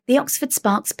The Oxford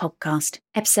Sparks podcast,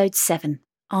 Ep7,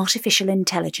 Artificial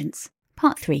Intelligence,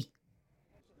 Part 3.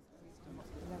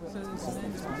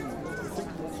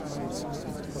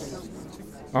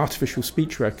 Artificial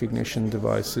speech recognition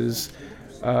devices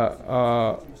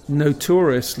are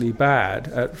notoriously bad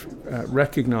at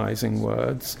recognizing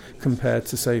words compared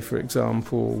to, say, for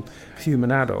example,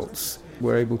 human adults.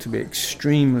 We're able to be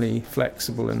extremely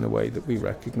flexible in the way that we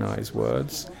recognize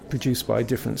words, produced by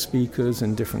different speakers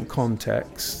in different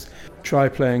contexts. Try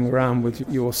playing around with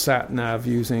your sat-nav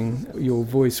using your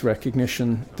voice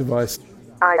recognition device.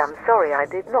 I am sorry, I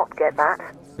did not get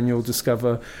that. And you'll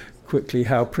discover quickly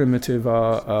how primitive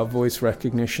our voice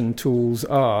recognition tools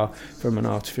are from an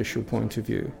artificial point of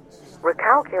view.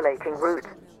 Recalculating route.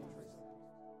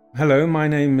 Hello, my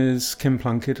name is Kim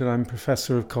Plunkett and I'm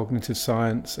Professor of Cognitive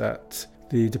Science at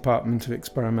the Department of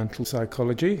Experimental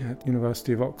Psychology at the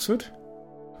University of Oxford.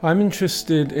 I'm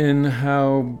interested in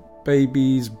how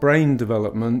babies' brain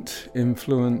development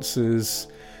influences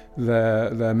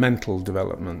their mental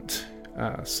development.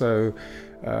 As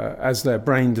their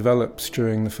brain develops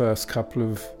during the first couple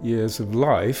of years of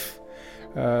life,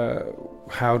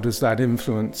 how does that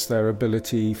influence their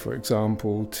ability, for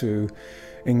example, to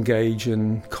engage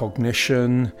in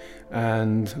cognition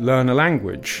and learn a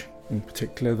language, in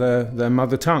particular their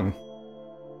mother tongue?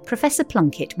 Professor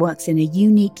Plunkett works in a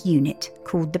unique unit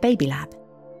called the Baby Lab.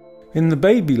 In the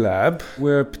Baby Lab,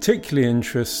 we're particularly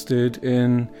interested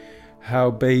in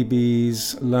how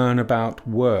babies learn about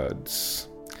words.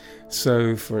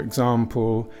 So, for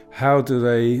example, how do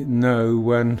they know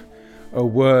when a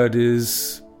word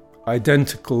is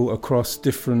identical across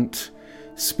different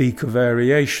speaker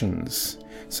variations?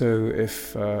 So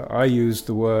if I use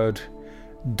the word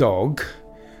dog,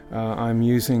 I'm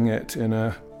using it in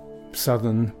a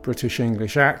southern British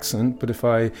English accent, but if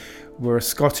I were a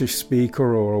Scottish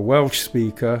speaker or a Welsh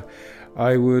speaker,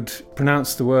 I would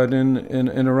pronounce the word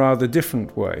in a rather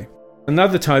different way.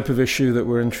 Another type of issue that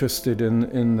we're interested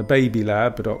in the Baby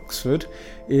Lab at Oxford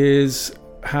is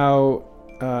how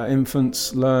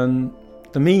infants learn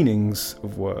the meanings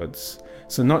of words.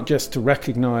 So not just to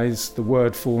recognise the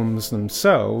word forms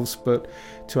themselves, but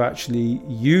to actually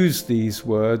use these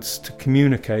words to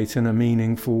communicate in a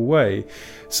meaningful way.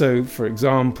 So, for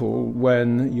example,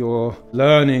 when you're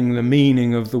learning the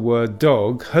meaning of the word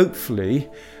dog, hopefully,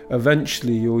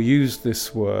 eventually you'll use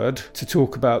this word to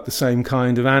talk about the same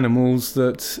kind of animals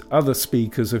that other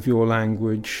speakers of your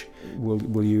language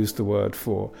will use the word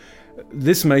for.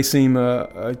 This may seem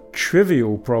a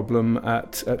trivial problem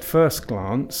at first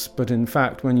glance, but in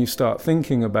fact, when you start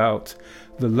thinking about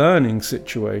the learning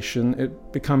situation,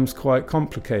 it becomes quite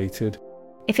complicated.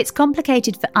 If it's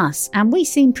complicated for us, and we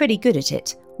seem pretty good at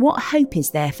it, what hope is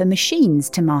there for machines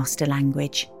to master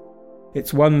language?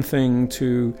 It's one thing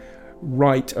to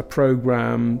write a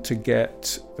program to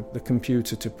get the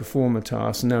computer to perform a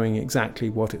task knowing exactly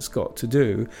what it's got to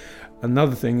do.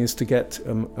 Another thing is to get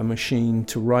a machine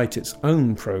to write its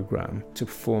own program to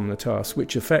perform the task,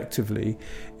 which effectively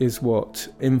is what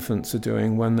infants are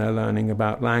doing when they're learning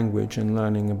about language and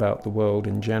learning about the world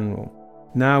in general.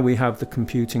 Now we have the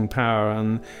computing power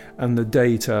and the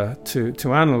data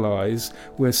to analyse.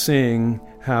 We're seeing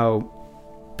how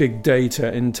big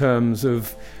data in terms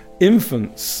of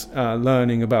infants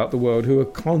learning about the world, who are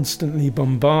constantly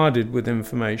bombarded with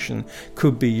information,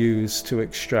 could be used to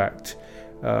extract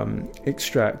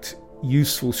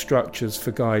useful structures for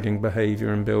guiding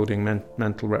behaviour and building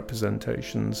mental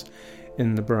representations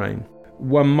in the brain.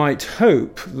 One might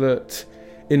hope that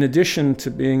in addition to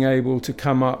being able to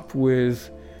come up with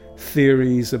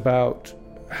theories about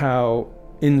how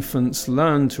infants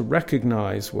learn to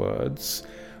recognise words,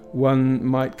 one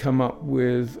might come up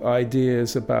with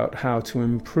ideas about how to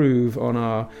improve on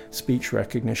our speech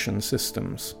recognition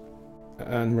systems.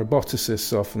 And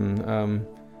roboticists often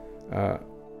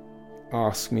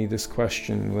ask me this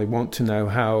question. They want to know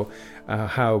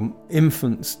how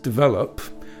infants develop,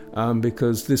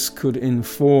 because this could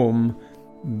inform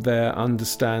their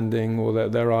understanding or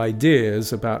their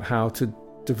ideas about how to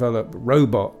develop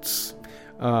robots.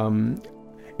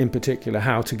 In particular,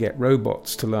 how to get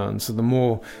robots to learn. So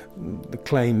the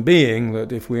claim being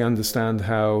that if we understand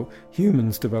how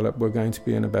humans develop, we're going to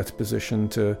be in a better position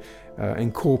to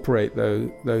incorporate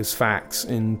those facts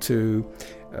into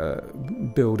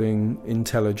building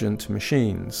intelligent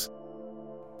machines.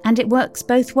 And it works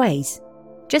both ways.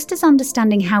 Just as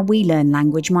understanding how we learn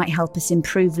language might help us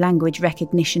improve language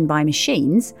recognition by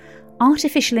machines,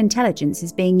 artificial intelligence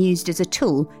is being used as a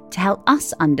tool to help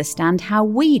us understand how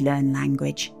we learn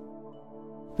language.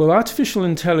 Well, artificial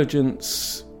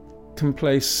intelligence can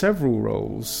play several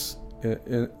roles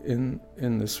in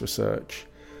this research.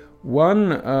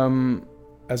 One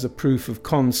as a proof of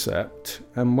concept,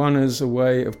 and one as a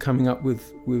way of coming up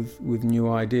with new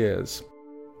ideas.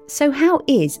 So how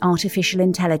is artificial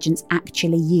intelligence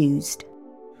actually used?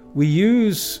 We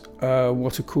use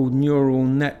what are called neural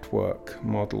network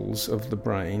models of the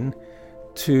brain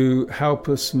to help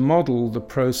us model the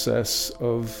process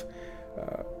of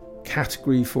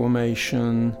category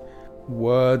formation,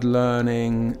 word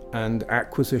learning, and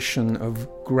acquisition of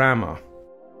grammar.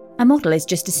 A model is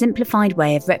just a simplified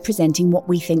way of representing what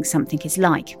we think something is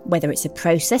like, whether it's a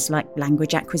process like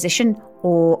language acquisition,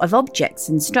 or of objects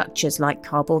and structures like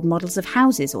cardboard models of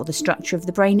houses or the structure of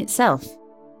the brain itself.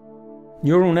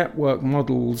 Neural network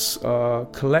models are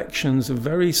collections of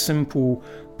very simple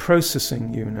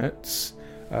processing units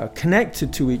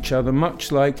connected to each other,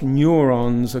 much like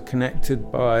neurons are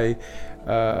connected by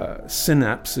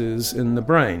synapses in the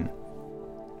brain.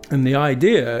 And the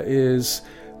idea is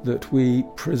that we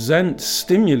present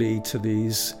stimuli to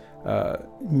these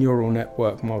neural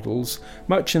network models,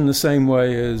 much in the same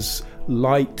way as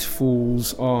light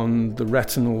falls on the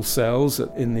retinal cells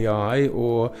in the eye,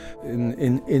 or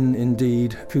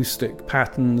indeed acoustic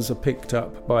patterns are picked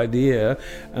up by the ear,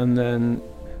 and then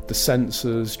the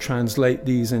sensors translate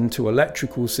these into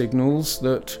electrical signals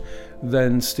that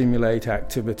then stimulate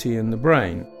activity in the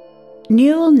brain.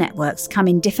 Neural networks come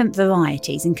in different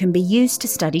varieties and can be used to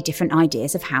study different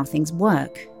ideas of how things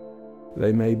work.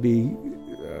 They may be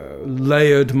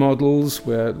layered models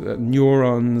where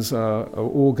neurons are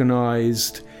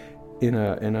organised in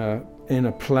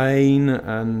a plane,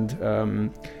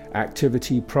 and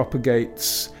activity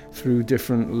propagates through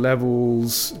different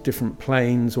levels, different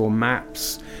planes or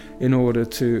maps, in order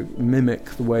to mimic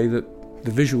the way that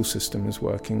the visual system is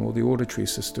working or the auditory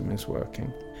system is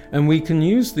working. And we can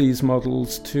use these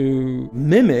models to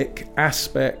mimic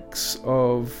aspects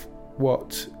of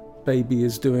what baby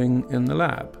is doing in the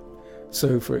lab.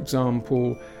 So, for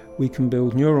example, we can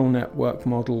build neural network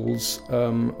models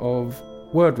of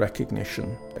word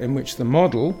recognition, in which the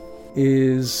model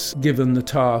is given the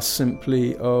task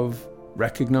simply of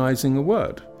recognizing a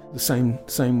word, the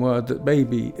same word that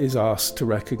baby is asked to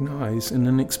recognize in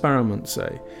an experiment,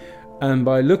 say. And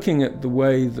by looking at the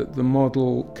way that the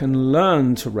model can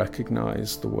learn to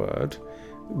recognize the word,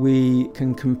 we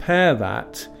can compare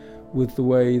that with the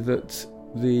way that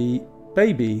the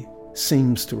baby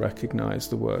seems to recognize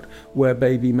the word. Where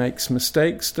baby makes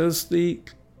mistakes, does the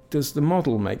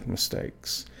model make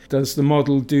mistakes? Does the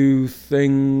model do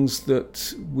things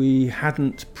that we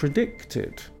hadn't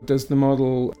predicted? Does the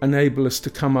model enable us to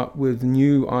come up with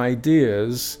new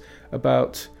ideas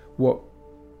about what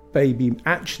baby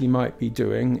actually might be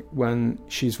doing when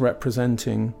she's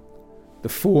representing the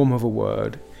form of a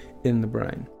word in the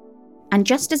brain? And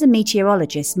just as a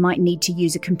meteorologist might need to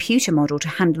use a computer model to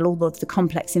handle all of the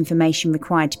complex information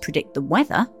required to predict the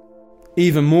weather,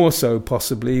 even more so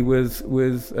possibly with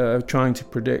trying to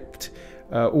predict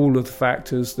all of the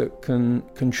factors that can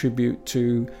contribute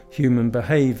to human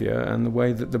behaviour and the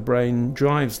way that the brain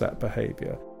drives that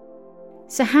behaviour.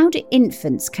 So how do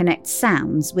infants connect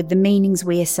sounds with the meanings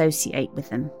we associate with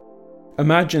them?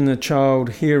 Imagine a child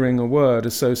hearing a word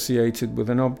associated with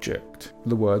an object,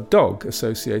 the word dog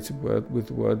associated with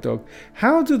the word dog.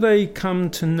 How do they come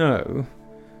to know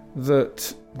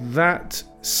that that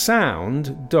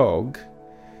sound, dog,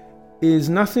 is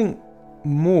nothing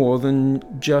more than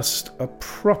just a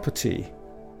property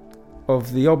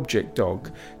of the object dog?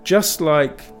 Just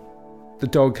like the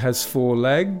dog has 4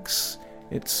 legs,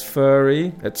 it's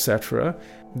furry, etc.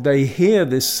 They hear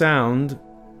this sound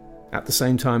at the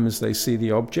same time as they see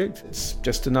the object. It's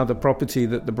just another property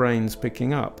that the brain's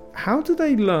picking up. How do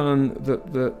they learn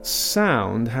that the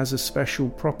sound has a special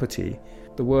property?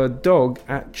 The word dog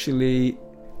actually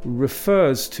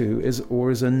refers to is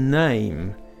a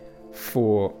name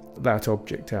for that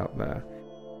object out there.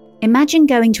 Imagine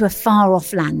going to a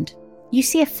far-off land. You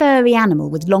see a furry animal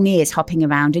with long ears hopping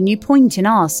around and you point and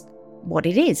ask what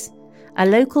it is. A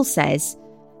local says,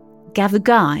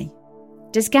 Gavugai.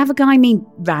 Does Gavugai mean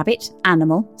rabbit,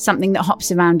 animal, something that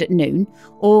hops around at noon?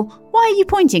 Or why are you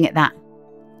pointing at that?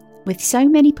 With so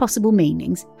many possible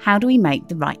meanings, how do we make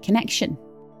the right connection?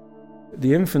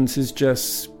 The infant is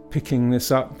just picking this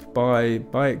up by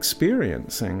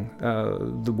experiencing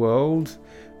the world,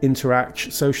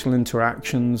 social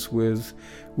interactions with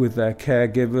their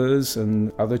caregivers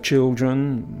and other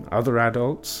children, other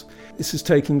adults. This is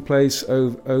taking place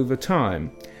over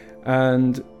time.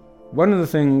 And one of the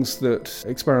things that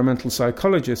experimental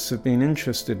psychologists have been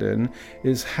interested in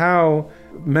is how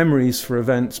memories for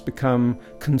events become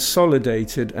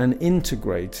consolidated and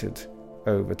integrated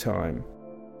over time.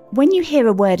 When you hear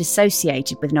a word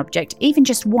associated with an object, even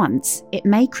just once, it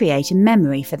may create a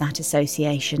memory for that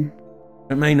association.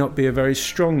 It may not be a very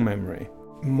strong memory.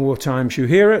 The more times you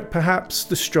hear it, perhaps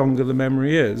the stronger the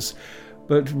memory is.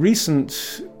 But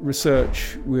recent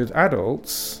research with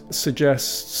adults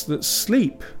suggests that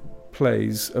sleep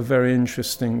plays a very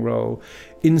interesting role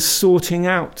in sorting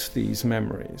out these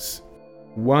memories.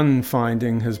 One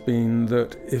finding has been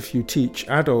that if you teach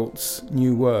adults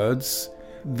new words,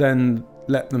 then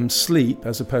let them sleep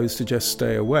as opposed to just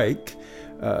stay awake,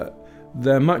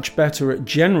 they're much better at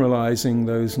generalizing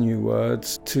those new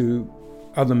words to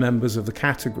other members of the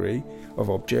category of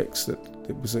objects that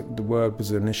the word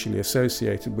was initially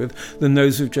associated with than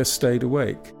those who've just stayed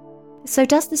awake. So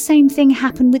does the same thing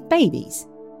happen with babies?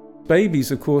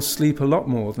 Babies, of course, sleep a lot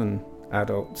more than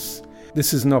adults.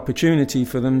 This is an opportunity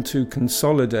for them to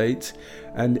consolidate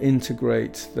and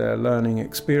integrate their learning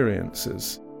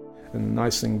experiences. And the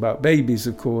nice thing about babies,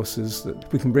 of course, is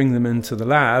that we can bring them into the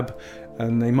lab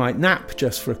and they might nap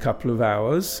just for a couple of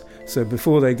hours. So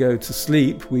before they go to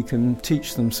sleep, we can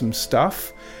teach them some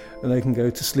stuff and they can go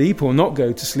to sleep or not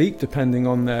go to sleep, depending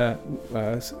on their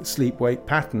sleep-wake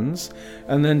patterns,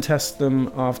 and then test them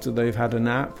after they've had a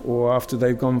nap or after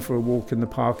they've gone for a walk in the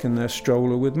park in their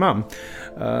stroller with mum,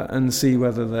 and see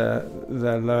whether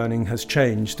their learning has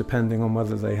changed depending on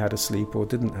whether they had a sleep or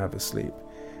didn't have a sleep.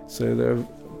 So there are a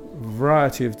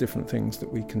variety of different things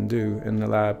that we can do in the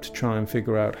lab to try and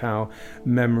figure out how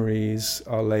memories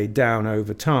are laid down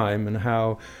over time and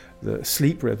how the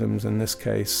sleep rhythms in this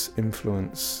case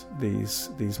influence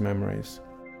these memories.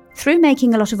 Through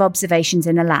making a lot of observations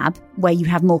in a lab, where you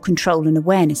have more control and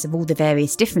awareness of all the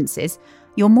various differences,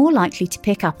 you're more likely to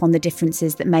pick up on the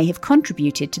differences that may have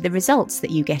contributed to the results that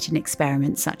you get in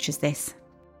experiments such as this.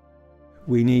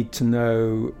 We need to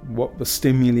know what the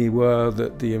stimuli were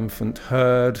that the infant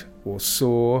heard or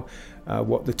saw,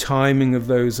 what the timing of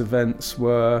those events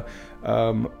were,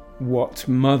 what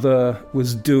mother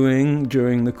was doing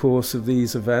during the course of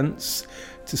these events,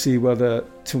 to see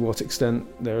to what extent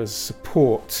there is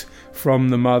support from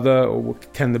the mother, or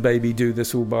can the baby do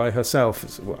this all by herself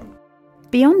as well.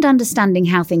 Beyond understanding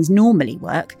how things normally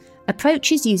work,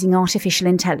 approaches using artificial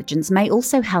intelligence may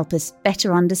also help us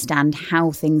better understand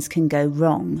how things can go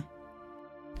wrong.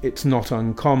 It's not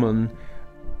uncommon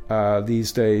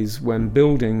these days when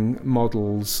building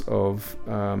models of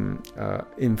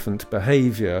infant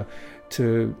behaviour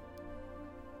to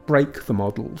break the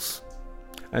models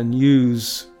and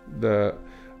use the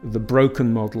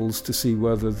broken models to see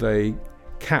whether they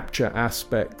capture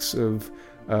aspects of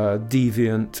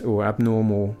deviant or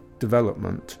abnormal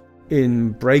development.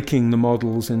 In breaking the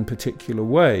models in particular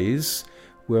ways,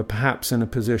 we're perhaps in a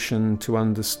position to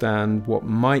understand what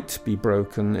might be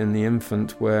broken in the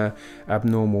infant where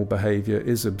abnormal behaviour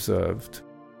is observed.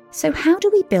 So how do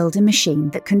we build a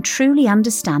machine that can truly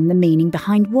understand the meaning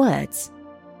behind words?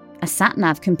 A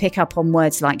sat-nav can pick up on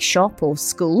words like shop or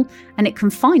school, and it can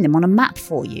find them on a map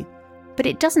for you. But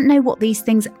it doesn't know what these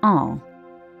things are.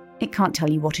 It can't tell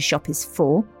you what a shop is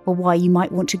for, or why you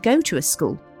might want to go to a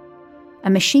school. A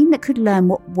machine that could learn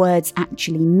what words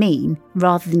actually mean,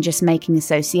 rather than just making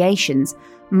associations,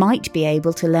 might be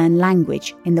able to learn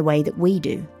language in the way that we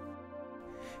do.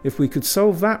 If we could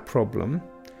solve that problem,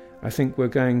 I think we're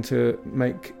going to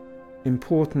make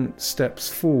important steps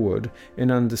forward in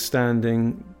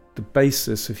understanding the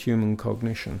basis of human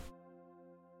cognition.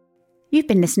 You've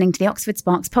been listening to the Oxford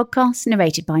Sparks podcast,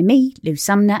 narrated by me, Lou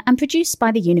Sumner, and produced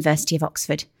by the University of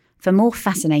Oxford. For more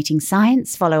fascinating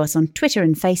science, follow us on Twitter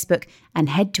and Facebook and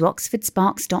head to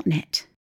oxfordsparks.net.